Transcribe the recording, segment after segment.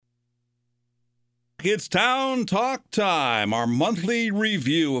It's Town Talk Time, our monthly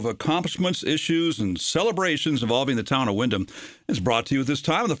review of accomplishments, issues, and celebrations involving the town of Windham. It's brought to you at this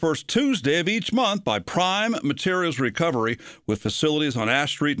time on the first Tuesday of each month by Prime Materials Recovery, with facilities on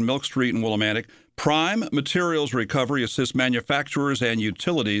Ash Street and Milk Street in Willimantic. Prime Materials Recovery assists manufacturers and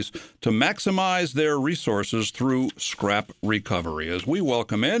utilities to maximize their resources through scrap recovery. As we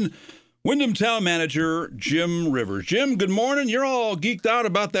welcome in Windham Town Manager Jim Rivers. Jim, good morning. You're all geeked out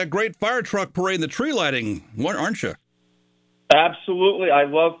about that great fire truck parade and the tree lighting, aren't you? Absolutely. I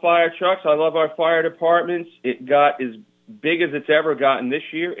love fire trucks. I love our fire departments. It got as big as it's ever gotten this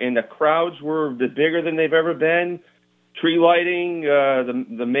year, and the crowds were bigger than they've ever been. Tree lighting,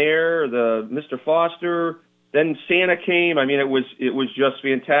 the mayor, the Mr. Foster, then Santa came. I mean, it was just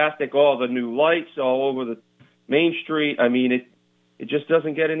fantastic. All the new lights all over the Main Street. I mean, it just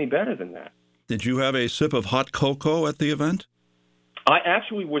doesn't get any better than that. Did you have a sip of hot cocoa at the event? I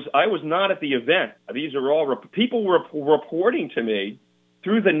was not at the event. These are all people were reporting to me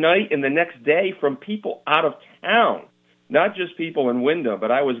through the night and the next day from people out of town, not just people in Windham,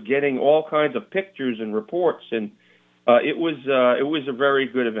 but I was getting all kinds of pictures and reports, and it was a very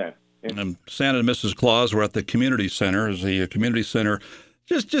good event. And Santa and Mrs. Claus were at the community center. As the community center,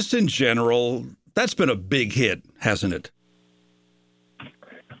 just in general, that's been a big hit, hasn't it?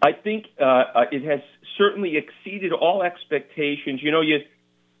 I think it has certainly exceeded all expectations. You know, you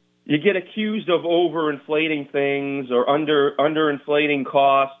get accused of overinflating things or underinflating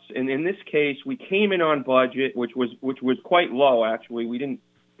costs, and in this case, we came in on budget, which was quite low. Actually, we didn't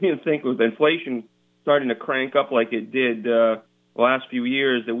think with inflation starting to crank up like it did the last few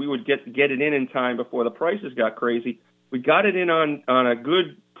years that we would get it in time before the prices got crazy. We got it in on a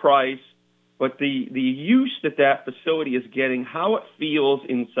good price. But the use that facility is getting, how it feels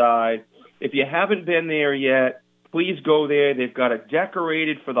inside, if you haven't been there yet, please go there. They've got it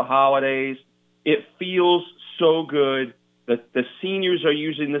decorated for the holidays. It feels so good. The seniors are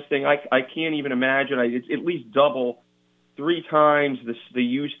using this thing. I can't even imagine. It's at least double, 3 times the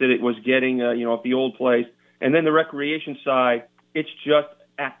use that it was getting, at the old place. And then the recreation side, it's just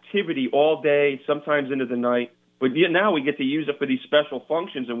activity all day, sometimes into the night. But now we get to use it for these special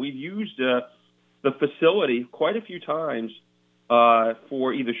functions, and we've used the facility quite a few times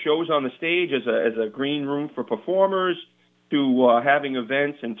for either shows on the stage as a green room for performers, to having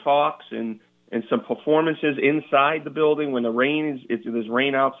events and talks and some performances inside the building when there's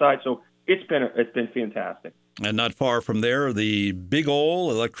rain outside. So it's been fantastic. And not far from there, the big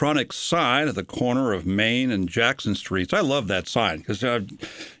old electronic sign at the corner of Main and Jackson Streets. I love that sign because I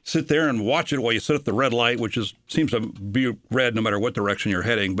sit there and watch it while you sit at the red light, which seems to be red no matter what direction you're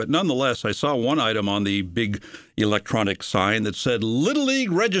heading. But nonetheless, I saw one item on the big electronic sign that said Little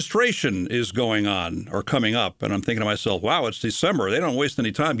League registration is going on or coming up. And I'm thinking to myself, wow, it's December. They don't waste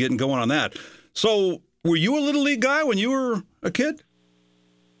any time getting going on that. So were you a Little League guy when you were a kid?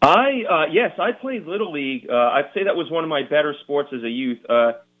 Yes, I played Little League. I'd say that was one of my better sports as a youth.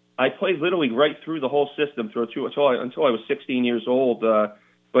 I played Little League right through the whole system until I was 16 years old.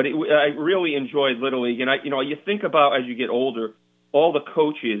 But I really enjoyed Little League. And you think about as you get older, all the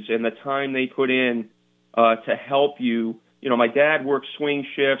coaches and the time they put in to help you. You know, my dad worked swing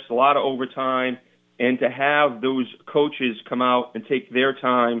shifts, a lot of overtime, and to have those coaches come out and take their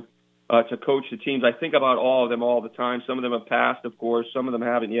time to coach the teams. I think about all of them all the time. Some of them have passed, of course. Some of them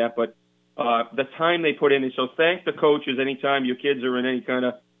haven't yet. But the time they put in. And so thank the coaches anytime your kids are in any kind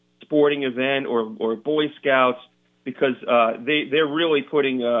of sporting event or Boy Scouts, because they're really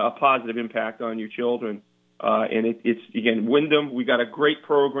putting a positive impact on your children. And it's, again, Windham, we got a great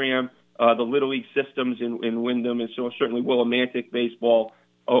program. The Little League systems in Windham, and so certainly Willimantic baseball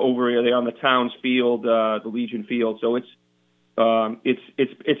over there on the Towns Field, the Legion Field. So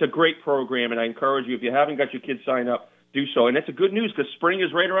it's a great program, and I encourage you, if you haven't got your kids signed up, do so. And that's a good news because spring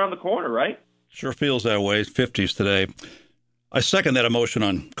is right around the corner, right? Sure feels that way. 50s today. I second that emotion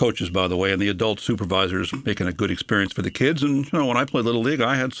on coaches, by the way, and the adult supervisors making a good experience for the kids. And when I played Little League,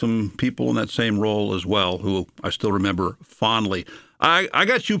 I had some people in that same role as well who I still remember fondly. I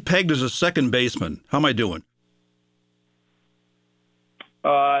got you pegged as a second baseman. How am I doing?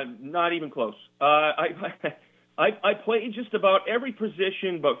 Not even close. I played just about every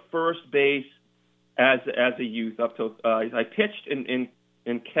position but first base as a youth. Up to I pitched and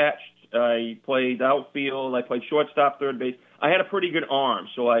catched. I played outfield. I played shortstop, third base. I had a pretty good arm,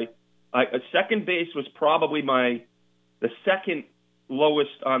 so second base was probably the second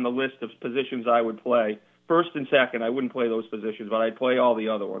lowest on the list of positions I would play. First and second, I wouldn't play those positions, but I'd play all the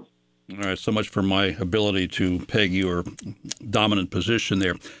other ones. All right, so much for my ability to peg your dominant position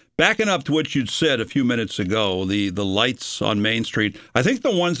there. Backing up to what you'd said a few minutes ago, the lights on Main Street, I think the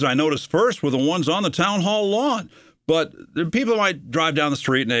ones that I noticed first were the ones on the town hall lawn. But people might drive down the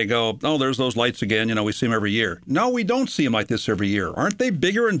street and they go, oh, there's those lights again. You know, we see them every year. No, we don't see them like this every year. Aren't they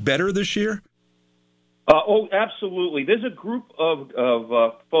bigger and better this year? Oh, absolutely. There's a group of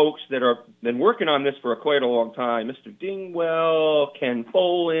folks that have been working on this for quite a long time. Mr. Dingwell, Ken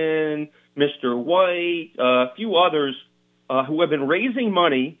Folin, Mr. White, a few others who have been raising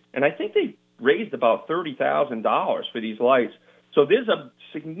money, and I think they raised about $30,000 for these lights. So there's a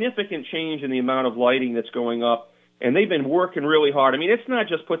significant change in the amount of lighting that's going up, and they've been working really hard. I mean, it's not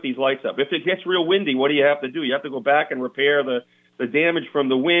just put these lights up. If it gets real windy, what do you have to do? You have to go back and repair the damage from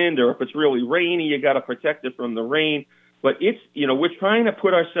the wind, or if it's really rainy, you got to protect it from the rain. But it's, we're trying to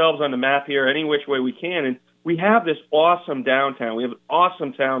put ourselves on the map here any which way we can, and we have this awesome downtown. We have an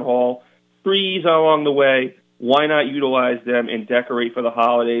awesome town hall, trees along the way. Why not utilize them and decorate for the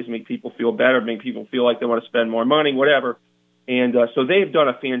holidays, make people feel better, make people feel like they want to spend more money, whatever. And so they've done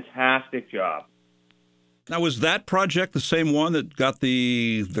a fantastic job. Now, was that project the same one that got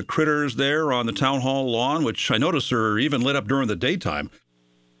the critters there on the town hall lawn, which I notice are even lit up during the daytime?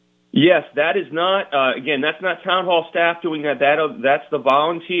 Yes, that is not, again, that's not town hall staff doing that. That's the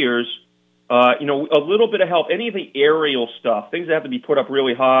volunteers. A little bit of help, any of the aerial stuff, things that have to be put up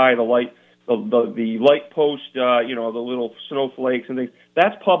really high, the light post, the little snowflakes and things.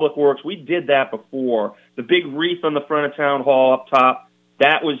 That's Public Works. We did that before. The big wreath on the front of town hall up top,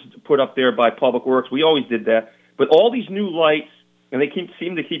 that was put up there by Public Works. We always did that. But all these new lights, and they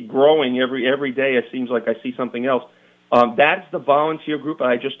seem to keep growing every day. It seems like I see something else. That's the volunteer group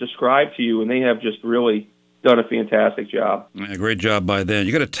I just described to you, and they have just really done a fantastic job. Yeah, great job by them.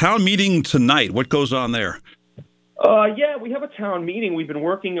 You got a town meeting tonight. What goes on there? Yeah, we have a town meeting. We've been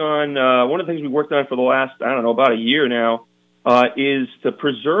working on, one of the things we worked on for the last, about a year now, is to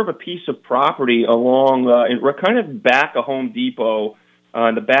preserve a piece of property along, we're kind of back of Home Depot,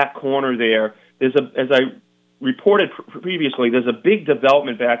 in the back corner there. As I reported previously, there's a big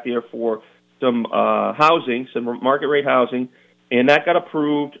development back there for some housing, some market rate housing, and that got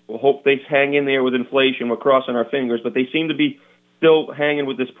approved. We'll hope they hang in there with inflation. We're crossing our fingers, but they seem to be still hanging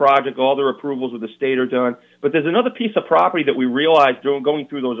with this project. All their approvals with the state are done. But there's another piece of property that we realized going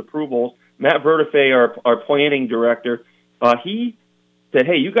through those approvals. Matt Vertifay, our planning director, he said,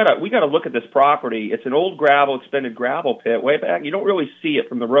 hey, we got to look at this property. It's an old expended gravel pit way back. You don't really see it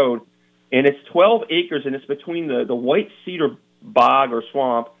from the road. And it's 12 acres, and it's between the White Cedar bog or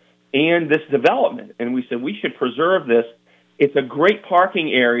swamp and this development. And we said we should preserve this. It's a great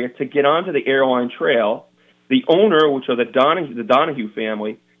parking area to get onto the airline trail. The owner, which are the Donahue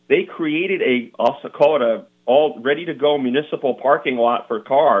family, they created I'll call it a all ready-to-go municipal parking lot for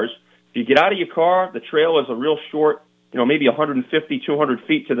cars. If you get out of your car, the trail is a real short, maybe 150, 200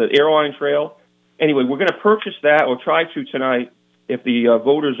 feet to the airline trail. Anyway, we're going to purchase that, or try to tonight, if the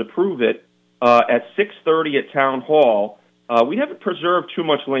voters approve it, at 6:30 at Town Hall. We haven't preserved too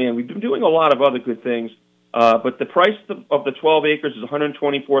much land. We've been doing a lot of other good things, but the price of the 12 acres is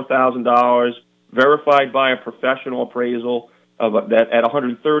 $124,000, verified by a professional appraisal at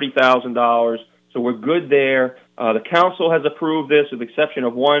 $130,000. So we're good there. The council has approved this, with the exception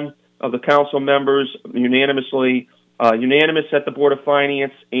of one of the council members, unanimously. Unanimous at the Board of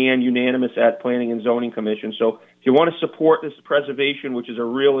Finance and unanimous at Planning and Zoning Commission. So if you want to support this preservation, which is a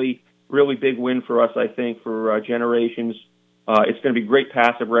really, really big win for us, I think, for generations, it's going to be great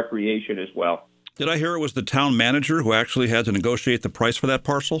passive recreation as well. Did I hear it was the town manager who actually had to negotiate the price for that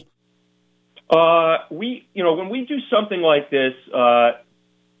parcel? When we do something like this,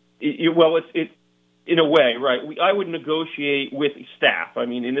 it's in a way, right? I would negotiate with staff. I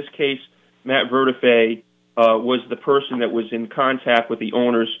mean, in this case, Matt Vertifay was the person that was in contact with the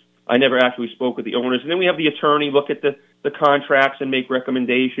owners. I never actually spoke with the owners. And then we have the attorney look at the contracts and make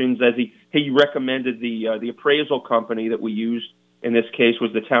recommendations. As he recommended the appraisal company that we used in this case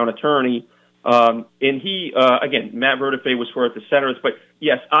was the town attorney. And he, again, Matt Vertifay was for at the center. But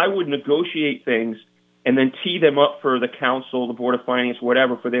yes, I would negotiate things and then tee them up for the council, the Board of Finance,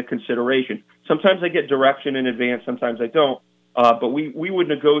 whatever, for their consideration. Sometimes I get direction in advance, sometimes I don't. But we would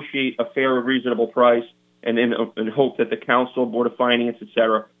negotiate a fair or reasonable price and hope that the council, Board of Finance, et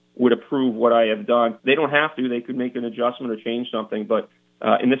cetera, would approve what I have done. They don't have to. They could make an adjustment or change something. But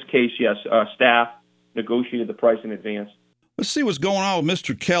in this case, yes, staff negotiated the price in advance. Let's see what's going on with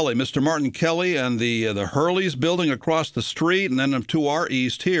Mr. Kelly, Mr. Martin Kelly, and the Hurley's building across the street. And then to our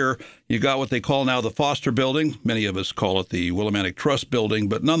east here, you got what they call now the Foster building. Many of us call it the Willimantic Trust building.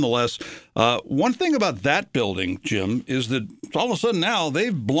 But nonetheless, one thing about that building, Jim, is that all of a sudden now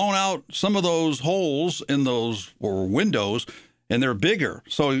they've blown out some of those holes in those windows. and they're bigger.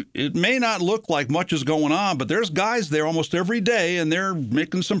 So it may not look like much is going on, but there's guys there almost every day, and they're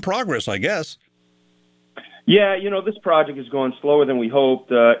making some progress, I guess. Yeah, this project is going slower than we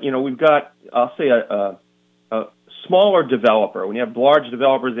hoped. We've got, I'll say, a smaller developer. When you have large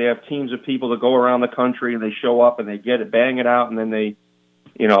developers, they have teams of people that go around the country and they show up and they get it, bang it out, and then they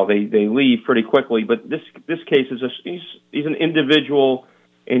leave pretty quickly. But this case is he's an individual,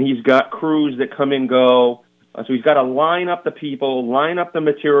 and he's got crews that come and go. So he's got to line up the people, line up the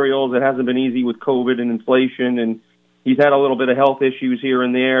materials. It hasn't been easy with COVID and inflation, and he's had a little bit of health issues here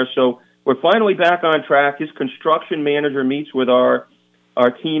and there. So we're finally back on track. His construction manager meets with our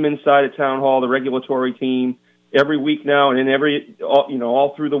team inside of Town Hall, the regulatory team, every week now, and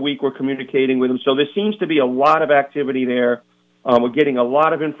all through the week we're communicating with him. So there seems to be a lot of activity there. We're getting a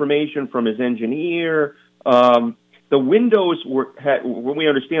lot of information from his engineer. The windows when we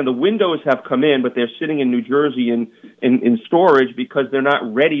understand, the windows have come in, but they're sitting in New Jersey in storage because they're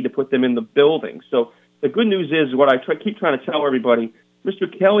not ready to put them in the building. So the good news is what I keep trying to tell everybody, Mr.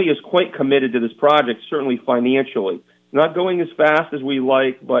 Kelly is quite committed to this project, certainly financially. Not going as fast as we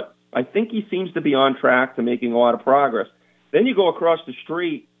like, but I think he seems to be on track to making a lot of progress. Then you go across the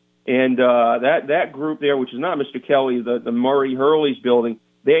street, and that group there, which is not Mr. Kelly, the Murray Hurley's building,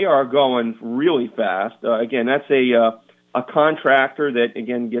 they are going really fast. Again, that's a contractor that,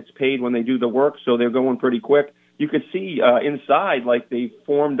 again, gets paid when they do the work, so they're going pretty quick. You could see inside, like they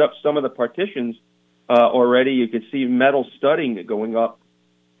formed up some of the partitions already. You could see metal studding going up.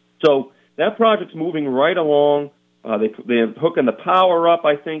 So that project's moving right along. They're hooking the power up,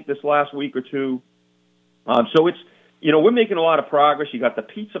 I think, this last week or two. So it's, we're making a lot of progress. You got the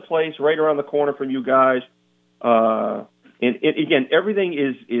pizza place right around the corner from you guys. And again, everything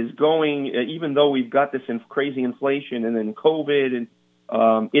is going, even though we've got this crazy inflation and then COVID,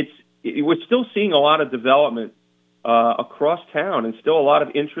 and we're still seeing a lot of development across town, and still a lot of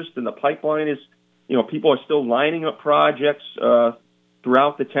interest in the pipeline. Is people are still lining up projects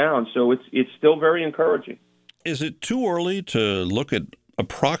throughout the town, so it's still very encouraging. Is it too early to look at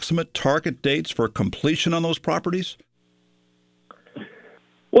approximate target dates for completion on those properties?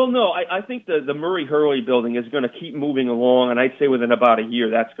 Well, no, I think the Murray Hurley building is going to keep moving along, and I'd say within about a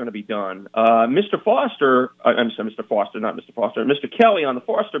year that's going to be done. Mr. Kelly on the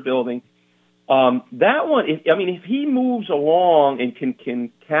Foster building, that one, if he moves along and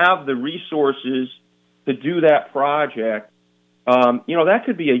can have the resources to do that project, that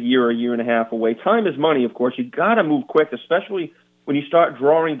could be a year and a half away. Time is money, of course. You've got to move quick, especially when you start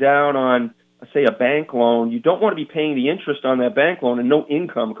drawing down on, say, a bank loan. You don't want to be paying the interest on that bank loan and no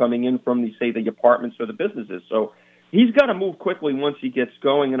income coming in from the apartments or the businesses. So he's got to move quickly once he gets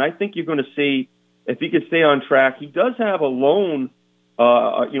going. And I think you're going to see, if he could stay on track, he does have a loan,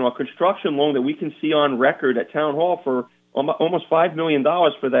 a construction loan that we can see on record at Town Hall for almost $5 million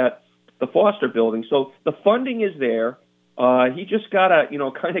for the Foster building. So the funding is there. He just got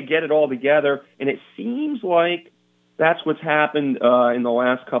to, kind of get it all together. And it seems like that's what's happened in the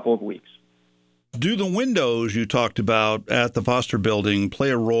last couple of weeks. Do the windows you talked about at the Foster building play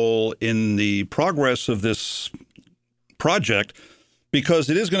a role in the progress of this project? Because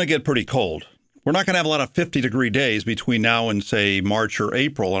it is going to get pretty cold. We're not going to have a lot of 50-degree days between now and, say, March or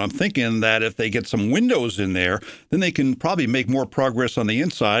April. And I'm thinking that if they get some windows in there, then they can probably make more progress on the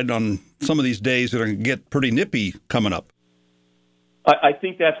inside on some of these days that are going to get pretty nippy coming up. I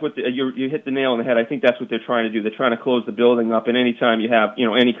think that's what you hit the nail on the head. I think that's what they're trying to do. They're trying to close the building up. And anytime you have,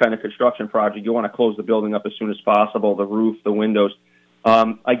 any kind of construction project, you want to close the building up as soon as possible, the roof, the windows.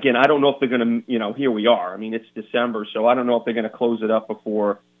 Again, I don't know if they're going to, here we are. I mean, it's December, so I don't know if they're going to close it up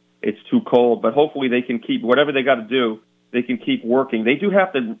before it's too cold. But hopefully they can keep, whatever they got to do, they can keep working. They do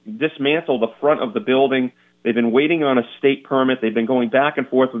have to dismantle the front of the building. They've been waiting on a state permit. They've been going back and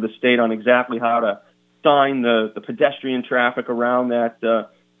forth with the state on exactly how to sign the pedestrian traffic around that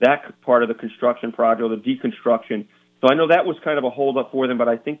part of the construction project, or the deconstruction. So I know that was kind of a holdup for them, but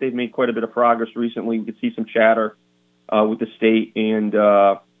I think they've made quite a bit of progress recently. We could see some chatter with the state and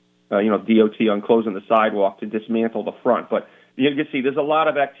DOT on closing the sidewalk to dismantle the front. But you can see there's a lot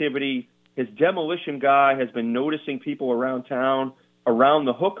of activity. His demolition guy has been noticing people around town, around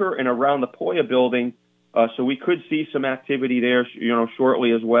the Hooker and around the Poya building. So we could see some activity there,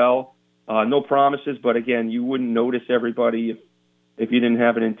 shortly as well. No promises, but again, you wouldn't notice everybody if you didn't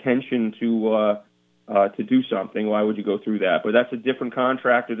have an intention to do something. Why would you go through that? But that's a different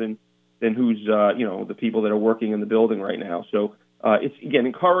contractor than who's the people that are working in the building right now. So it's again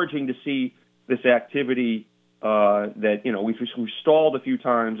encouraging to see this activity that we've stalled a few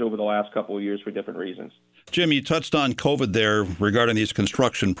times over the last couple of years for different reasons. Jim, you touched on COVID there regarding these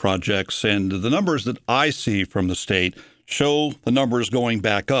construction projects, and the numbers that I see from the state show the numbers going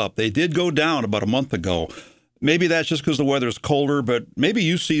back up. They did go down about a month ago. Maybe that's just because the weather's colder, but maybe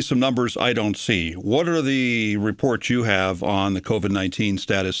you see some numbers I don't see. What are the reports you have on the COVID-19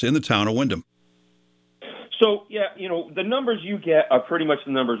 status in the town of Windham? So, yeah, the numbers you get are pretty much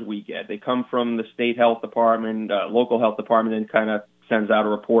the numbers we get. They come from the state health department, local health department, and kind of sends out a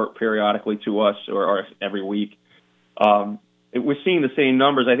report periodically to us or every week. We're seeing the same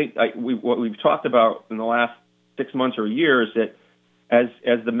numbers. I think what we've talked about in the last 6 months or a year is that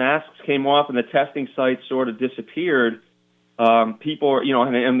as the masks came off and the testing sites sort of disappeared, people are,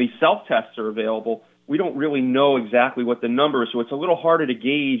 and these self-tests are available. We don't really know exactly what the number is, so it's a little harder to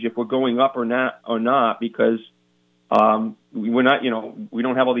gauge if we're going up or not because we're not, we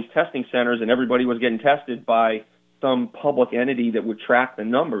don't have all these testing centers and everybody was getting tested by some public entity that would track the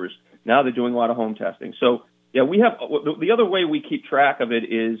numbers. Now they're doing a lot of home testing. So, yeah, we have the other way we keep track of it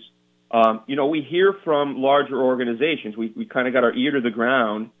is, we hear from larger organizations. We kind of got our ear to the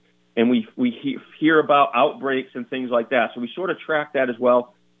ground, and we hear about outbreaks and things like that. So we sort of track that as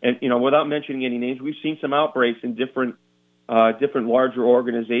well. And, without mentioning any names, we've seen some outbreaks in different larger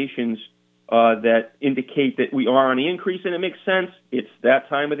organizations that indicate that we are on the increase, and it makes sense. It's that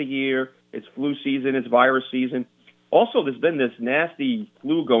time of the year. It's flu season. It's virus season. Also, there's been this nasty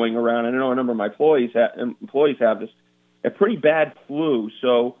flu going around. I know a number of my employees have this, a pretty bad flu.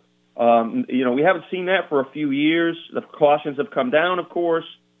 So, we haven't seen that for a few years. The precautions have come down, of course,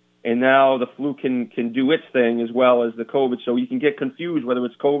 and now the flu can do its thing as well as the COVID. So you can get confused whether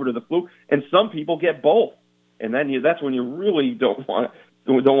it's COVID or the flu, and some people get both, and then that's when you really don't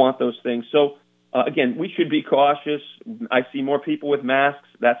want those things. So again, we should be cautious. I see more people with masks.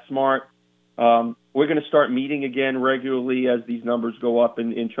 That's smart. We're going to start meeting again regularly as these numbers go up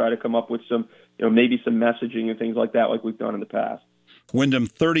and try to come up with some, maybe some messaging and things like that, like we've done in the past. Windham,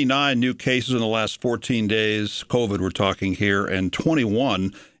 39 new cases in the last 14 days, COVID we're talking here, and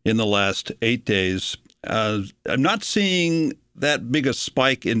 21 in the last 8 days. I'm not seeing that big a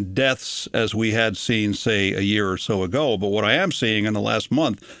spike in deaths as we had seen, say, a year or so ago. But what I am seeing in the last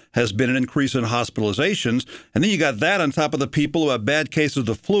month has been an increase in hospitalizations. And then you got that on top of the people who have bad cases of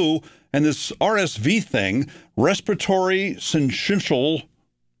the flu and this RSV thing, respiratory syncytial,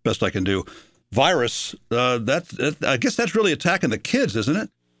 best I can do, virus. I guess that's really attacking the kids, isn't it?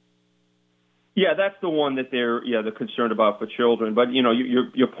 Yeah, that's the one that they're concerned about for children. But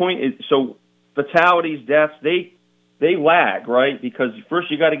your point is, so fatalities, deaths, they lag, right? Because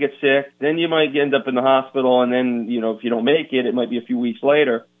first you got to get sick, then you might end up in the hospital, and then if you don't make it, it might be a few weeks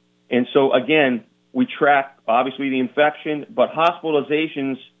later. And so again, we track obviously the infection, but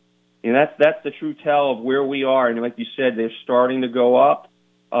hospitalizations, that's the true tell of where we are. And like you said, they're starting to go up.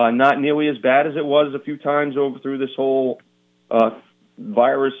 Not nearly as bad as it was a few times through this whole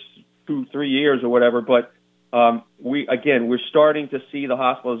virus 2-3 years or whatever, but we're starting to see the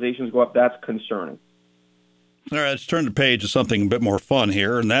hospitalizations go up. That's concerning. All right, let's turn the page to something a bit more fun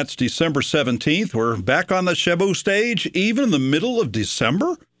here, and that's December 17th. We're back on the Shabu stage, even in the middle of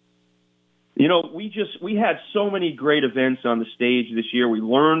December? We had so many great events on the stage this year. We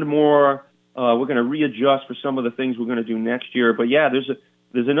learned more. We're going to readjust for some of the things we're going to do next year. But yeah,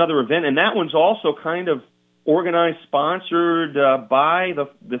 there's another event, and that one's also kind of organized, sponsored by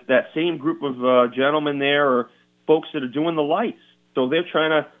that same group of gentlemen there, or folks that are doing the lights. So they're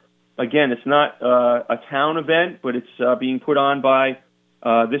trying to, again, it's not a town event, but it's being put on by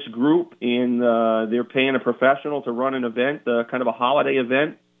this group, and they're paying a professional to run an event, kind of a holiday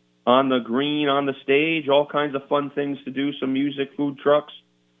event on the green, on the stage, all kinds of fun things to do, some music, food trucks,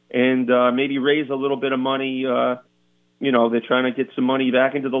 and maybe raise a little bit of money. They're trying to get some money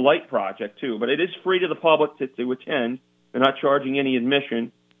back into the light project, too. But it is free to the public to attend. They're not charging any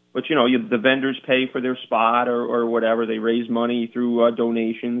admission. But, the vendors pay for their spot or whatever. They raise money through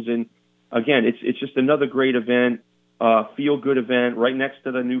donations. And, again, it's just another great event, feel-good event right next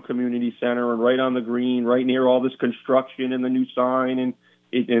to the new community center and right on the green, right near all this construction and the new sign and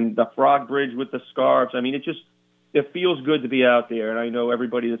the frog bridge with the scarves. I mean, it feels good to be out there. And I know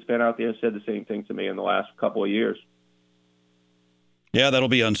everybody that's been out there has said the same thing to me in the last couple of years. Yeah, that'll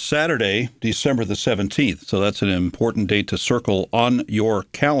be on Saturday, December the 17th. So that's an important date to circle on your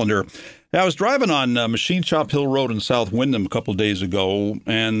calendar. Now, I was driving on Machine Shop Hill Road in South Windham a couple of days ago,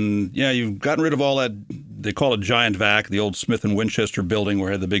 and yeah, you've gotten rid of all that, they call it Giant Vac, the old Smith & Winchester building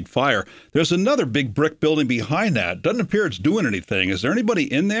where they had the big fire. There's another big brick building behind that. Doesn't appear it's doing anything. Is there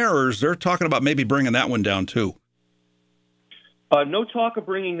anybody in there, or is there talking about maybe bringing that one down too? No talk of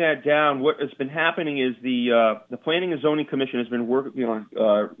bringing that down. What has been happening is the Planning and Zoning Commission has been working on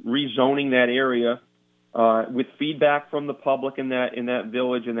rezoning that area with feedback from the public in that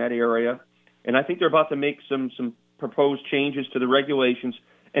village, in that area. And I think they're about to make some proposed changes to the regulations,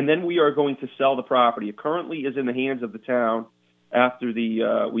 and then we are going to sell the property. It currently is in the hands of the town. After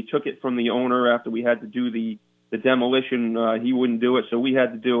we took it from the owner after we had to do the demolition, he wouldn't do it, so we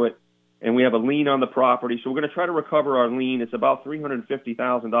had to do it, and we have a lien on the property. So we're going to try to recover our lien. It's about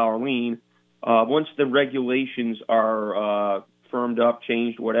 $350,000 lien. Once the regulations are firmed up,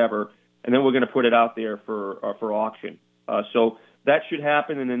 changed, whatever, and then we're going to put it out there for auction. So that should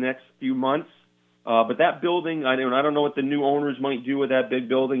happen in the next few months. But that building, I don't know what the new owners might do with that big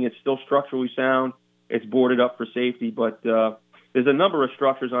building. It's still structurally sound. It's boarded up for safety, but there's a number of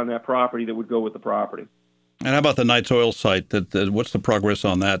structures on that property that would go with the property. And how about the Knights Oil site? What's the progress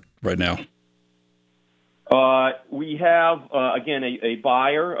on that right now? We have, again, a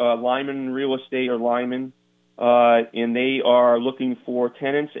buyer, Lyman Real Estate or Lyman, and they are looking for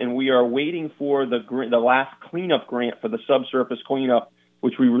tenants, and we are waiting for the last cleanup grant for the subsurface cleanup,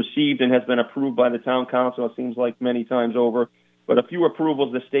 which we received and has been approved by the town council, it seems like many times over. But a few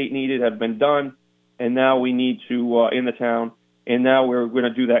approvals the state needed have been done, and now we need to, in the town, and now we're going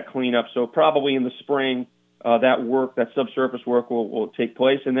to do that cleanup. So probably in the spring, that subsurface work will take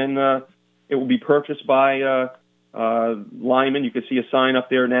place, and then it will be purchased by Lyman. You can see a sign up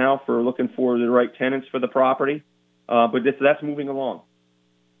there now for looking for the right tenants for the property, but that's moving along.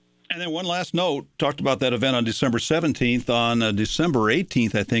 And then one last note, talked about that event on December 17th. On December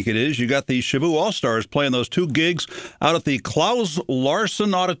 18th, I think it is, you got the Shabu All-Stars playing those two gigs out at the Klaus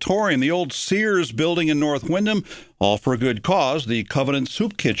Larson Auditorium, the old Sears building in North Windham, all for a good cause, the Covenant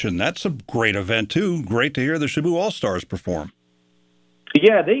Soup Kitchen. That's a great event, too. Great to hear the Shabu All-Stars perform.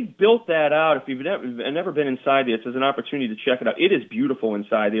 Yeah, they built that out. If you've never been inside there, it's an opportunity to check it out. It is beautiful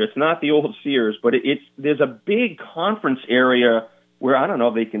inside there. It's not the old Sears, but there's a big conference area where, I don't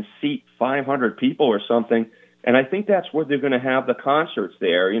know, they can seat 500 people or something. And I think that's where they're going to have the concerts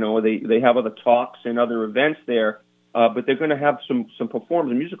there. You know, they have other talks and other events there, but they're going to have some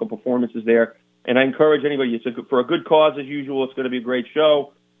musical performances there. And I encourage anybody, for a good cause as usual, it's going to be a great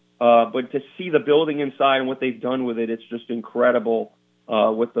show. But to see the building inside and what they've done with it, it's just incredible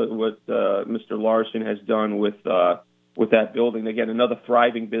what Mr. Larson has done with that building. Again, another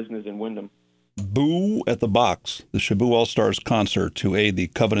thriving business in Windham. Boo at the Box, the Shabu All-Stars concert to aid the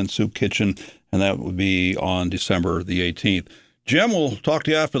Covenant Soup Kitchen, and that will be on December the 18th. Jim, we'll talk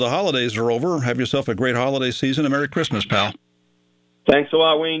to you after the holidays are over. Have yourself a great holiday season and Merry Christmas, pal. Thanks a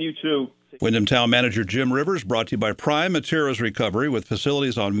lot, Wayne. You too. Windham Town Manager Jim Rivers, brought to you by Prime Materials Recovery, with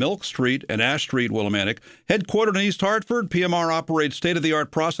facilities on Milk Street and Ash Street, Willimantic. Headquartered in East Hartford, PMR operates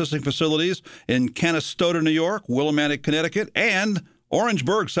state-of-the-art processing facilities in Canastota, New York, Willimantic, Connecticut, and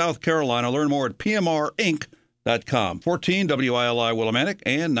Orangeburg, South Carolina. Learn more at pmrinc.com. 14 WILI Willimantic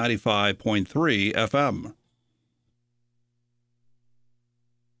and 95.3 FM.